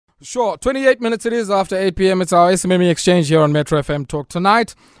Sure. 28 minutes it is after 8 p.m. It's our SMME xChange here on Metro FM Talk.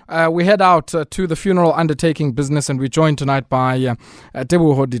 Tonight, we head out to the funeral undertaking business, and we're joined tonight by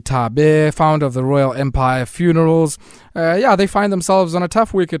Teboho Ditabe, founder of the Royal Empire Funerals. They find themselves on a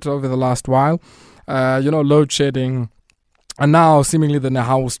tough wicket over the last while. Load shedding, and now seemingly the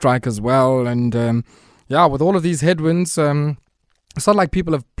Nehawu strike as well. And with all of these headwinds, it's not like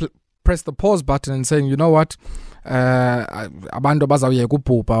people have pressed the pause button and saying, you know what, abantu bazawuye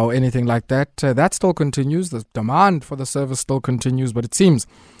kubhubha or anything like that. That still continues. The demand for the service still continues, but it seems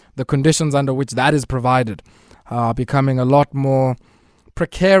the conditions under which that is provided are becoming a lot more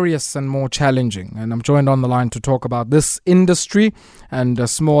precarious and more challenging. And I'm joined on the line to talk about this industry and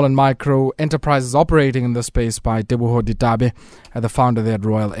small and micro enterprises operating in this space by Teboho Ditabe, the founder there at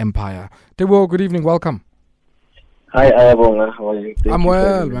Royal Empire. Teboho, good evening. Welcome. Hi, Ayabonga. How are you? I'm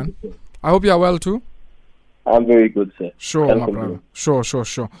well, man. I hope you are well too. I'm very good, sir. Sure, my brother. Sure.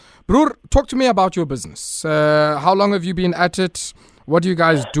 Broer, talk to me about your business. How long have you been at it? What do you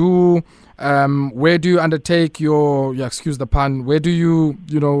guys do? Where do you undertake your, excuse the pun, where do you,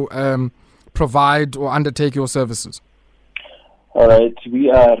 provide or undertake your services? All right. We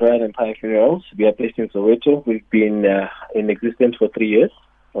are Royal Empire Funerals. We are based in Soweto. We've been in existence for 3 years,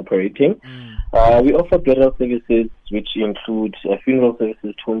 operating. We offer burial services, which include funeral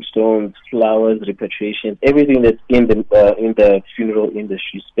services, tombstones, flowers, repatriation, everything that's in the funeral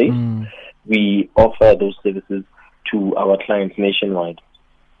industry space. We offer those services to our clients nationwide.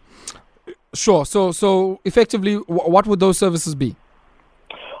 Sure. So effectively, what would those services be?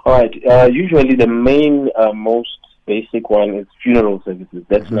 All right. Usually, the main, most basic one is funeral services.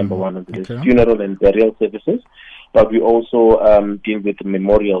 That's number one on the list. Funeral and burial services. But we also deal with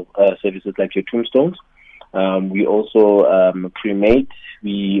memorial services like your tombstones. We also cremate.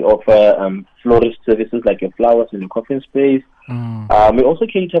 We offer florist services like your flowers in the coffin space. We also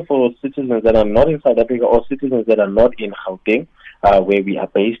cater for citizens that are not in South Africa or citizens that are not in Gauteng, where we are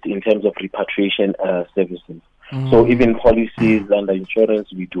based in terms of repatriation services. So even policies under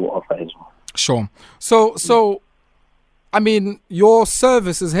insurance, we do offer as well. Sure. So I mean, your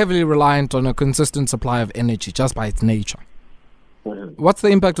service is heavily reliant on a consistent supply of energy just by its nature. What's the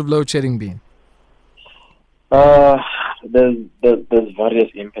impact of load shedding been? There's various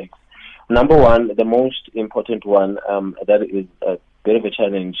impacts. Number one, the most important one, that is a bit of a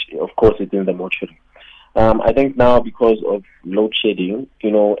challenge, of course, it's in the mortuary. I think now because of load shedding,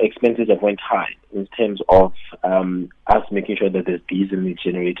 expenses have went high in terms of us making sure that there's diesel in the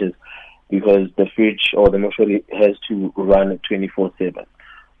generators, because the fridge or the mortuary has to run 24/7.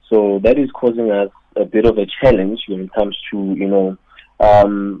 So that is causing us a bit of a challenge when it comes to,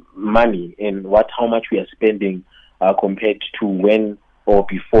 money and how much we are spending compared to when or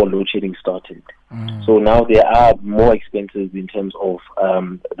before load shedding started. So now there are more expenses in terms of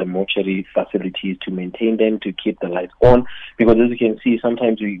the mortuary facilities to maintain them, to keep the lights on, because as you can see,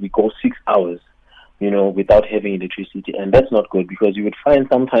 sometimes we go 6 hours without having electricity, and that's not good, because you would find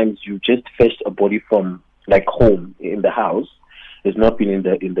sometimes you just fetched a body from like home in the house, it's not been in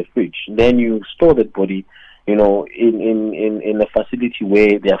the fridge. Then you store that body, in a facility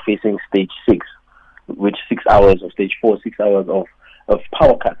where they are facing stage 6, which 6 hours, or stage 4, 6 hours of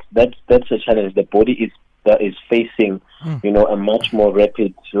power cuts. That's a challenge. The body is facing, a much more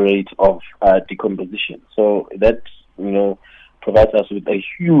rapid rate of decomposition. So that provides us with a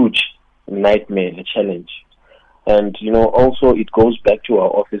huge nightmare, a challenge. And also it goes back to our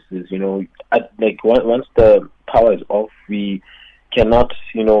offices. Once the power is off, we cannot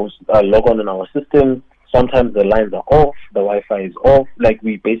log on our system. Sometimes the lines are off, the Wi-Fi is off.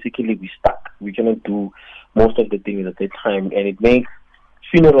 We stuck. We cannot do most of the things at the time, and it makes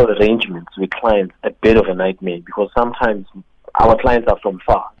funeral arrangements with clients a bit of a nightmare, because sometimes our clients are from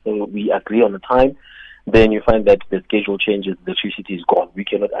far, so we agree on the time. Then you find that the schedule changes, the electricity is gone. We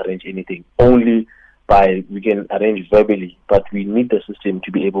cannot arrange anything. We can arrange verbally, but we need the system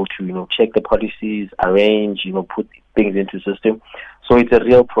to be able to, check the policies, arrange, put things into system. So it's a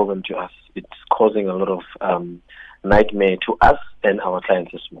real problem to us. It's causing a lot of nightmare to us and our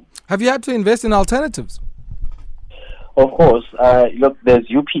clients as well. Have you had to invest in alternatives? Of course. Look, there's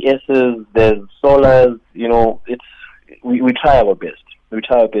UPSs, there's solars. We try our best. We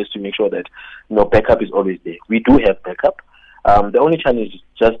try our best to make sure that backup is always there. We do have backup. The only challenge is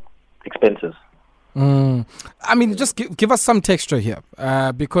just expenses. I mean, just give us some texture here,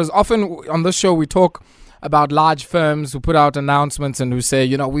 because often on this show we talk about large firms who put out announcements and who say,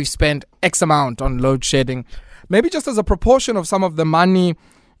 we've spent X amount on load shedding. Maybe just as a proportion of some of the money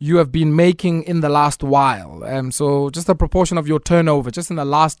you have been making in the last while. So just a proportion of your turnover, just in the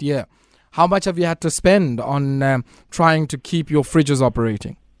last year. How much have you had to spend on trying to keep your fridges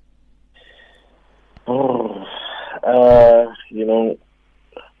operating? Oh, you know,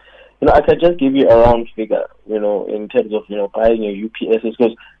 I can just give you a round figure, in terms of, buying a UPS,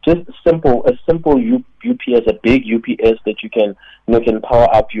 because just a simple UPS, a big UPS that you can power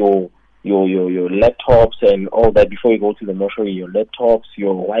up your laptops and all that before you go to the mortuary, your laptops,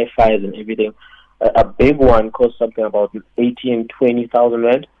 your Wi-Fi's and everything. A big one costs something about 18,000-20,000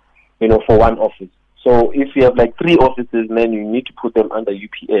 rand, for one office. So if you have like 3 offices, then you need to put them under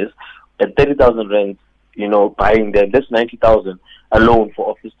UPS at 30,000 rand, buying them. That's 90,000 alone for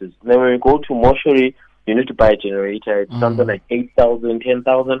offices. Then when you go to mortuary, you need to buy a generator. It's something like 8,000,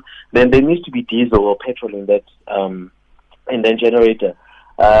 10,000. Then there needs to be diesel or petrol in that generator.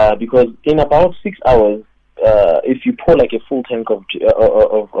 Because in about 6 hours, if you pour like a full tank of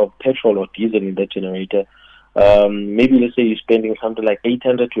petrol or diesel in that generator, maybe let's say you're spending something like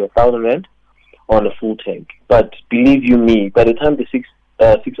 800 to 1,000 rand on a full tank. But believe you me, by the time the 6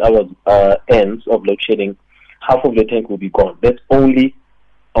 hours ends of load shedding, half of the tank will be gone. That's only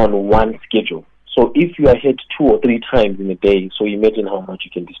on one schedule. So if you are hit 2 or 3 times in a day, so imagine how much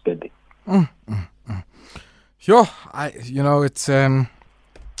you can be spending. Sure, it's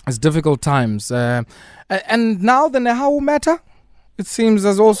difficult times. And now the Nehawu matter, it seems,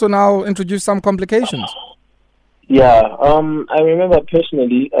 has also now introduced some complications. Yeah, I remember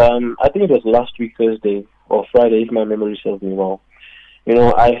personally, I think it was last week, Thursday or Friday, if my memory serves me well.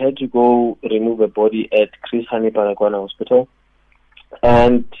 I had to go remove a body at Chris Hani Baragwana Hospital.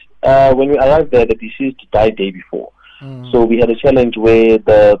 And when we arrived there, the deceased died day before. So we had a challenge where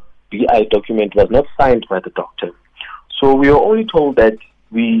the BI document was not signed by the doctor. So we were only told that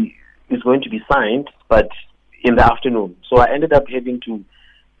it's going to be signed, but in the afternoon. So I ended up having to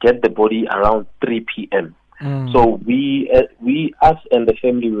get the body around 3 p.m. So us and the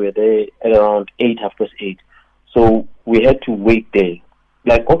family were there at around 8:30. So we had to wait there.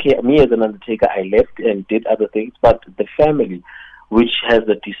 Like, okay, me as an undertaker, I left and did other things, but the family, which has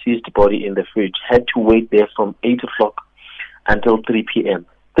the deceased body in the fridge, had to wait there from 8 o'clock until 3 p.m.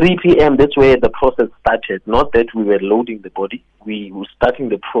 3 p.m., that's where the process started. Not that we were loading the body. We were starting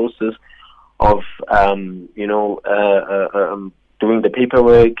the process of, doing the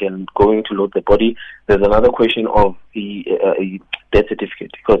paperwork and going to load the body. There's another question of the death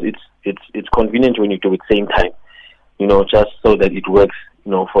certificate, because it's convenient when you do it same time, just so that it works,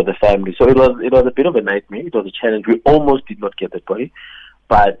 for the family. So it was a bit of a nightmare. It was a challenge. We almost did not get that body,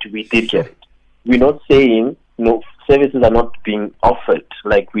 but we did get it. We're not saying, services are not being offered,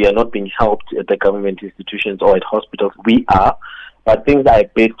 like we are not being helped at the government institutions or at hospitals. We are, but things are a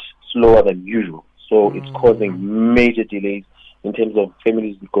bit slower than usual. So it's causing major delays in terms of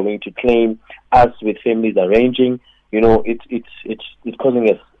families going to claim, us with families arranging. It's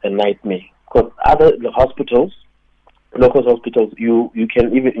causing us a nightmare. Because the hospitals, local hospitals, you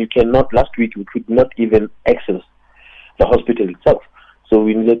cannot. Last week we could not even access the hospital itself. So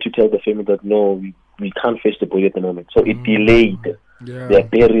we needed to tell the family that no, we can't fetch the body at the moment. So it delayed their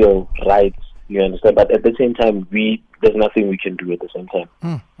burial rites. You understand? But at the same time, there's nothing we can do at the same time.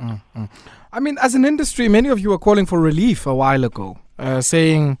 I mean, as an industry, many of you were calling for relief a while ago,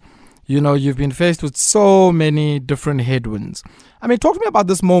 saying, you've been faced with so many different headwinds. I mean, talk to me about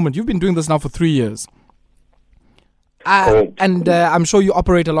this moment. You've been doing this now for 3 years. And I'm sure you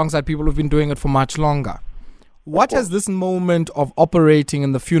operate alongside people who've been doing it for much longer. What has this moment of operating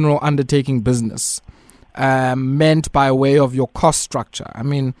in the funeral undertaking business meant by way of your cost structure? I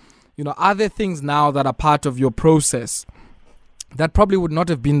mean, are there things now that are part of your process that probably would not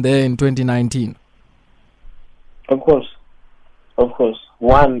have been there in 2019? Of course.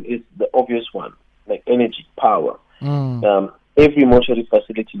 One is the obvious one, like energy, power. Every mortuary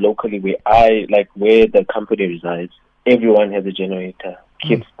facility locally where the company resides, everyone has a generator,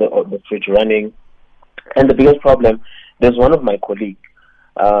 keeps the fridge running. And the biggest problem, there's one of my colleagues,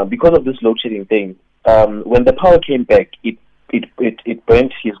 because of this load shedding thing, when the power came back, it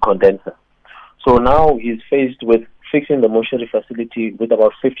burnt his condenser. So now he's faced with fixing the mortuary facility with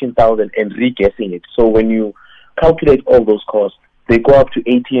about 15,000 and regassing it. So when you calculate all those costs, they go up to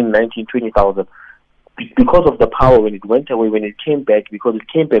 18, 19, 20,000. Because of the power, when it went away, when it came back, because it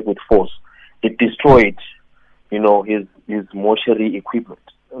came back with force, it destroyed, his mortuary equipment.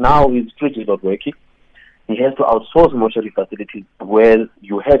 Now his fridge is not working. He has to outsource mortuary facilities where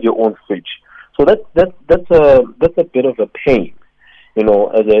you have your own fridge. So that's a bit of a pain, as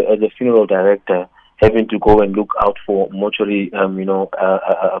a funeral director, having to go and look out for mortuary,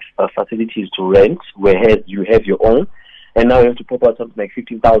 facilities to rent, whereas you have your own, and now you have to pop out something like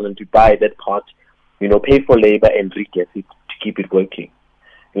 15,000 to buy that part, pay for labor and regas it to keep it working.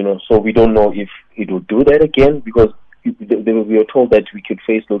 So we don't know if it will do that again, because we were told that we could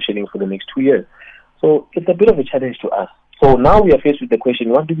face load shedding for the next 2 years. So it's a bit of a challenge to us. So now we are faced with the question,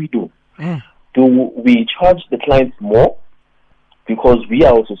 what do we do? Do we charge the clients more because we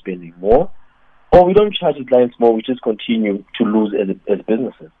are also spending more? Or we don't charge the clients more, we just continue to lose as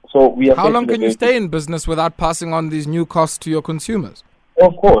businesses. So we are. How long can you stay in business without passing on these new costs to your consumers?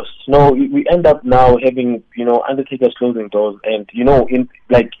 Of course. No, we end up now having, undertakers closing doors. And,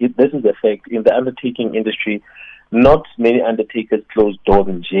 this is the fact. In the undertaking industry, not many undertakers close doors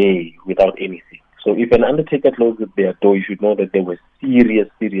in jail without anything. So if an undertaker closes their door, you should know that there were serious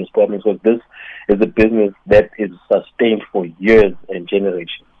problems, because this is a business that is sustained for years and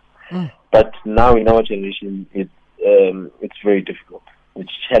generations. But now in our generation, it's very difficult.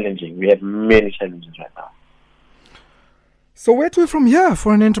 It's challenging. We have many challenges right now. So where to from here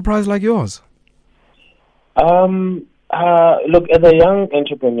for an enterprise like yours? Look, as a young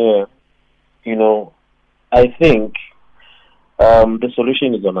entrepreneur, I think the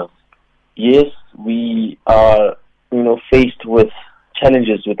solution is on us. Yes, we are, faced with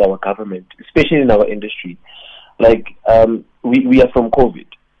challenges with our government, especially in our industry. Like, we are from COVID.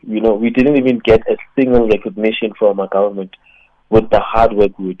 We didn't even get a single recognition from our government with the hard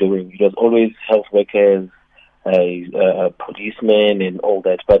work we were doing. It was always health workers, policemen and all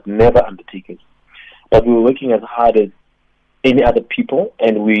that, but never undertakers. But we were working as hard as any other people,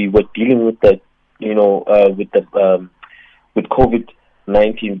 and we were dealing with that, with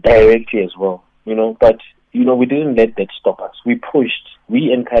COVID-19 directly as well. But we didn't let that stop us. We pushed,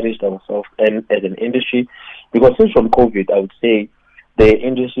 we encouraged ourselves, and as an industry, because since from COVID, I would say the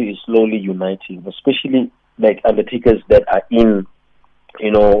industry is slowly uniting, especially like undertakers that are in,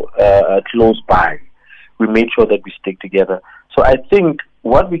 close by. We made sure that we stick together. So I think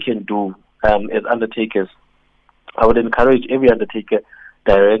what we can do as undertakers, I would encourage every undertaker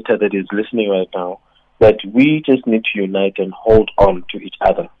director that is listening right now, that we just need to unite and hold on to each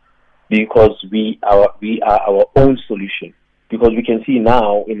other, because we are our own solution. Because we can see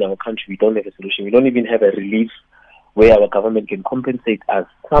now in our country, we don't have a solution. We don't even have a relief where our government can compensate us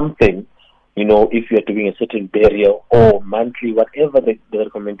something, if you are doing a certain burial or monthly, whatever the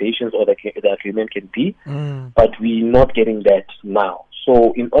recommendations or the agreement can be. But we're not getting that now.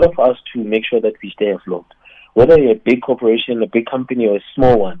 So in order for us to make sure that we stay afloat, whether you're a big corporation, a big company, or a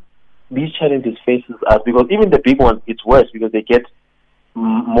small one, these challenges faces us, because even the big ones, it's worse because they get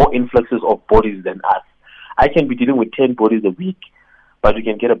more influxes of bodies than us. I can be dealing with 10 bodies a week, but you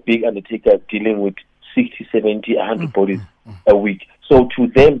can get a big undertaker dealing with 60, 70, 100 bodies a week. So to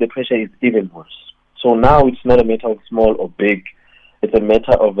them, the pressure is even worse. So now it's not a matter of small or big. It's a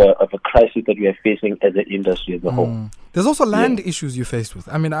matter of a crisis that we are facing as an industry as a whole. There's also land issues you're faced with.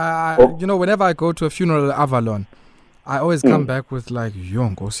 I mean, whenever I go to a funeral at Avalon, I always come back with like,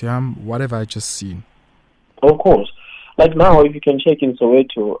 Yongosiam, whatever I just seen. Of course. Like now, if you can check in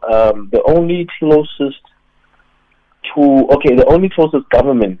Soweto, the only closest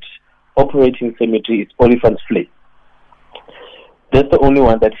government operating cemetery is Oliphant's Flat. That's the only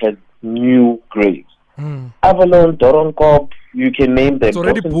one that has new graves. Avalon, Doronkop, you can name them. It's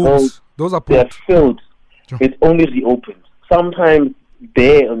already booked. Those are booked. They are filled. Sure. It's only reopened. Sometimes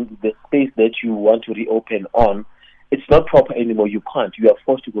there, the space that you want to reopen on, it's not proper anymore. You can't. You are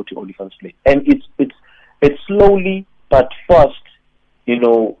forced to go to Oliphant's Flat. And it's slowly but fast, it's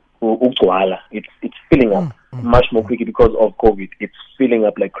filling up much more quickly because of COVID. It's filling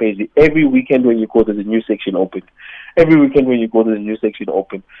up like crazy. Every weekend when you go, there's a new section open. Every weekend when you go, there's a new section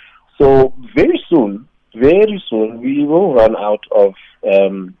open. So very soon, we will run out of,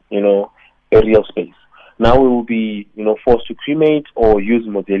 aerial space. Now we will be, forced to cremate or use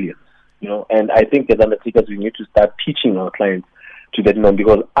mausoleums, and I think as undertakers, we need to start teaching our clients to that,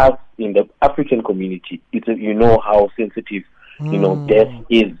 because us in the African community, it's how sensitive, death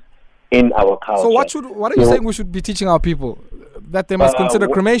is in our culture. So what are you saying we should be teaching our people? That they must consider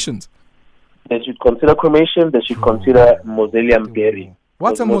cremations? They should consider cremation. They should consider mausoleum burying.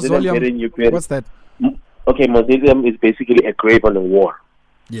 What's a mausoleum? What's that? Okay, mausoleum is basically a grave on a wall.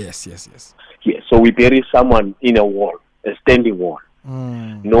 Yes. Yeah, so we bury someone in a wall, a standing wall.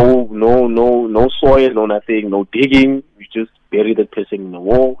 No soil, no nothing, no digging. You just bury that person in the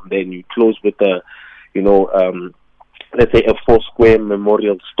wall. Then you close with a, let's say a 4-square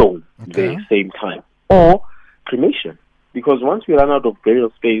memorial stone at the same time. Or cremation. Because once we run out of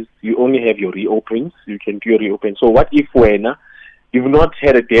burial space, you only have your reopenings. You can do your reopen. So what if you've not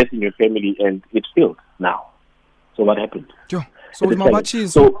had a death in your family and it's filled now? So what happened? So in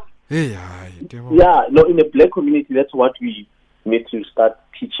the black community, that's what we need to start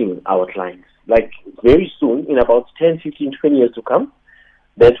teaching our clients. Like very soon, in about 10, 15, 20 years to come,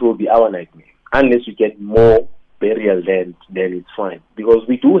 that will be our nightmare. Unless you get more burial land, then it's fine. Because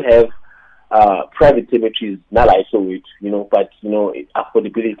we do have private cemeteries, not like Soweto, but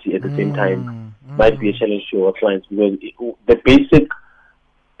affordability at the same time might be a challenge to our clients, because the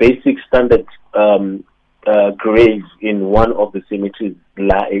basic standard grave in one of the cemeteries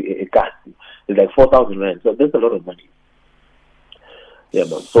is like 4,000 rand. So that's a lot of money. Yeah,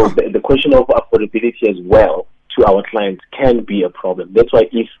 man. So the question of affordability as well to our clients can be a problem. That's why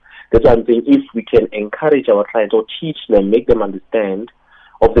I'm saying, if we can encourage our clients or teach them, make them understand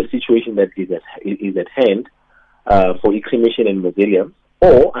of the situation that is at hand for cremation and mausoleums,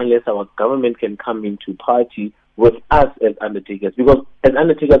 or unless our government can come into party with us as undertakers, because as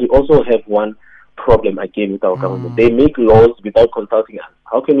undertakers we also have one problem again with our government. They make laws without consulting us.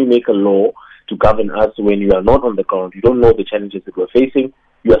 How can we make a law to govern us when you are not on the ground? You don't know the challenges that we're facing.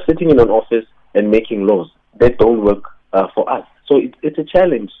 You are sitting in an office and making laws that don't work for us. So it's a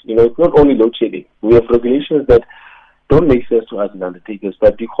challenge. It's not only load shedding. We have regulations that don't make sense to us as undertakers,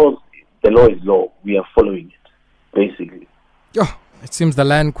 but because the law is law, we are following it, basically. Oh, it seems the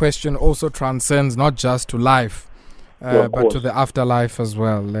land question also transcends not just to life, but to the afterlife as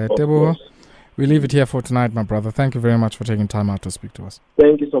well. Teboho, we leave it here for tonight, my brother. Thank you very much for taking time out to speak to us.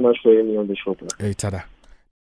 Thank you so much for having me on the show. Hey, tada.